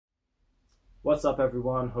What's up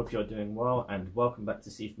everyone, hope you're doing well and welcome back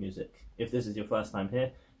to CEEF Music. If this is your first time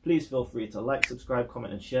here, please feel free to like, subscribe,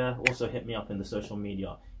 comment and share. Also hit me up in the social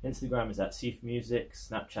media. Instagram is at CEEF Music,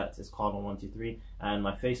 Snapchat is Cardinal123 and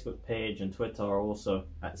my Facebook page and Twitter are also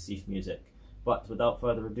at CEEF Music. But without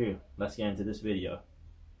further ado, let's get into this video.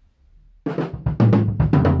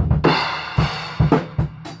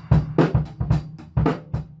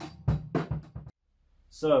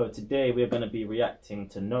 So today we're going to be reacting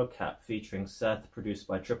to No Cap featuring Seth, produced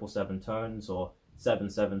by 777TONES or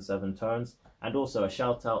 777TONES, and also a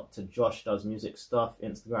shout out to Josh Does Music Stuff.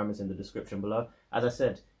 Instagram is in the description below. As I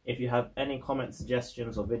said, if you have any comments,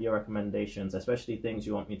 suggestions or video recommendations, especially things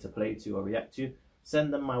you want me to play to or react to,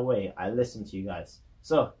 send them my way. I listen to you guys.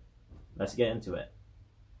 So let's get into it.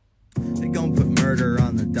 They gon' put murder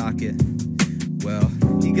on the docket. Well,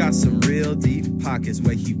 he got some real deep pockets.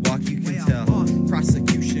 Way he walk, you can tell.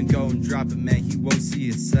 Prosecution go and drop it, man, he won't see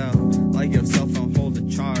his cell. Like your cell phone hold a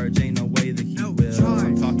charge, ain't no way that he will.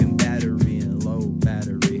 I'm talking battery and low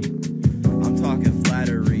battery. I'm talking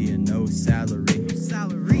flattery and no salary.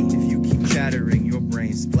 If you keep chattering, your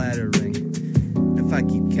brain splattering. If I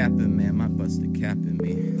keep capping, man, my busted capping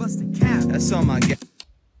me. Busted cap. That's all my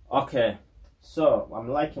Okay, so I'm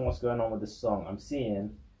liking what's going on with this song. I'm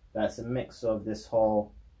seeing that's a mix of this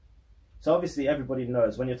whole... So obviously everybody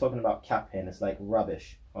knows when you're talking about capping, it's like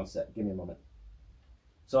rubbish. One sec, give me a moment.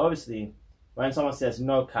 So obviously, when someone says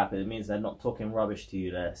no cap, it means they're not talking rubbish to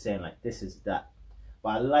you. They're saying like, this is that. But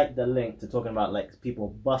I like the link to talking about like people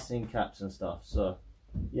busting caps and stuff. So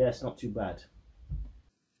yeah, it's not too bad.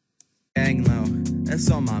 Gang low,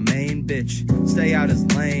 that's on my main bitch. Stay out his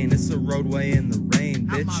lane, it's a roadway in the rain,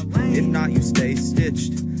 bitch. If not, you stay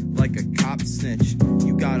stitched like a cop snitch.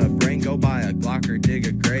 You got a brain, go buy a Glock or dig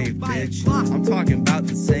a grave, bitch. I'm talking about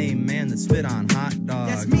the same man that spit on hot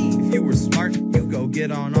dogs. If you were smart, you go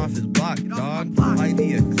get on off his block, dog. Might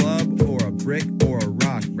be a club or a brick or a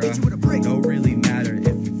rock, bruh. Don't really matter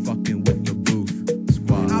if you fucking with the booth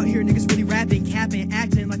squad. Out here niggas really rapping, capping,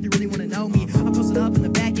 acting like they really wanna know me. I'm posted up in the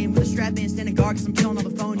back end with a strap in, standing guard cause I'm killing all the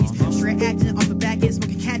phonies. Straight acting off the back end,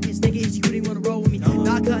 smoking cat piss, nigga, is you really wanna roll with me?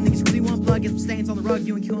 Knock cut, niggas really want plug, get some stains on the rug,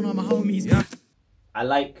 you and killing all my homies. Yeah. I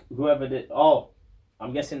like whoever did... Oh,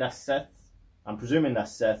 I'm guessing that's Seth. I'm presuming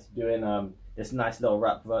that's Seth doing this nice little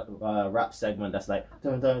rap segment that's like...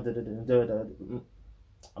 I'm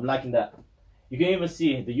liking that. You can even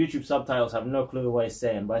see the YouTube subtitles have no clue what he's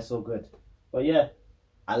saying, but it's so good. But yeah,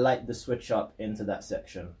 I like the switch up into that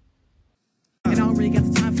section. And I don't really got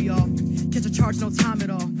the time for y'all. Catch a charge, no time at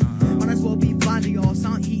all. Might as well be blind to y'all.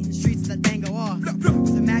 Sound heat in the streets, that thing go off.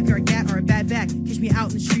 With a Mac or a gat or a bad back. Catch me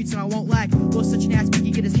out in the streets and I won't lack. Little such an ass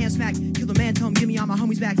picky, get his hand smacked. Kill the man, tell him give me all my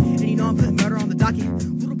homies back. And you know I'm putting murder on the docket.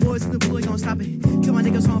 Little boys in the bully gon' stop it. Kill my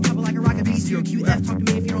niggas so I'm poppin' like a rocket beast. CEEF, talk to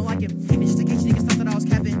me if you don't like it. It's just in case you niggas thought that I was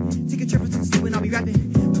capping. Take a trip into the sleep and I'll be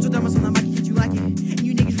rapping. Put your dumbass on the mic and get you like it. And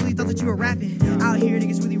you niggas really thought that you were rapping. Out here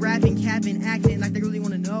niggas really rapping, capping, acting like they really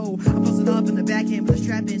wanna know. I'm posted up in the back end with a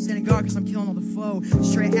strap in, standing guard cause I'm killing all the foe.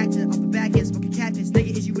 Straight acting off the back end, smoking cat piss,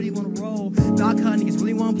 nigga, is you really wanna roll? Dog cut, niggas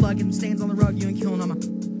really want plug, get them stains on the rug, you ain't killing all my...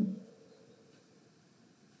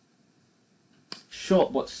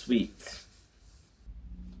 Short but sweet.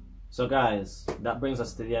 So guys, that brings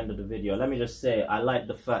us to the end of the video. Let me just say, I like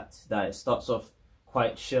the fact that it starts off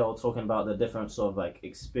quite chill, talking about the different sort of like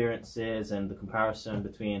experiences and the comparison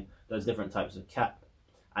between those different types of cap,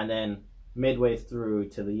 and then midway through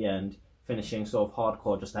to the end finishing sort of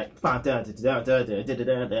hardcore, just like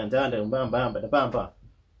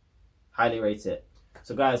highly rate it.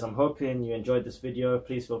 So guys, I'm hoping you enjoyed this video.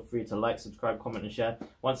 Please feel free to like, subscribe, comment and share.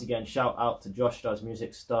 Once again, shout out to Josh Does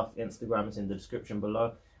Music Stuff. Instagram is in the description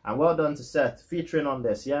below. And well done to Seth featuring on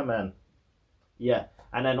this. Yeah man, yeah.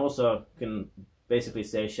 And then also can basically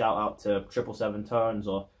say shout out to 777TONES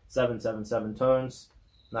or 777TONES.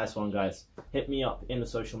 Nice one guys. Hit me up in the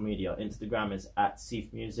social media. Instagram is at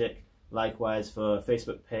CEEF Music. Likewise for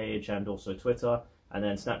Facebook page and also Twitter. And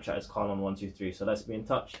then Snapchat is Cardinal123. So let's be in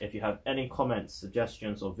touch. If you have any comments,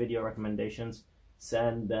 suggestions or video recommendations,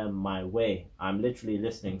 send them my way. I'm literally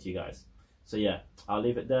listening to you guys. So yeah, I'll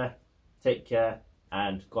leave it there. Take care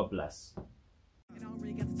and God bless. And I don't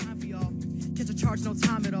really got the time for y'all. Catch a charge, no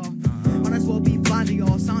time at all. Might as well be blind to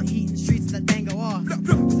y'all. Sound heat in the streets, that thing go off.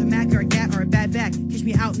 With a Mac or a gat or a bad back. Catch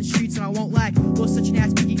me out in the streets and I won't lack. Little such an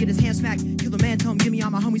ass picky, get his hand smacked. Kill the man, tell him give me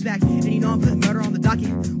all my homies back. And you know I'm putting murder on the docket.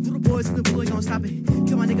 Little boys in the bully gon' stop it.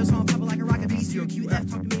 Kill my niggas so I'm poppin' like a rocket beast.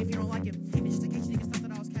 CEEF, talk to me.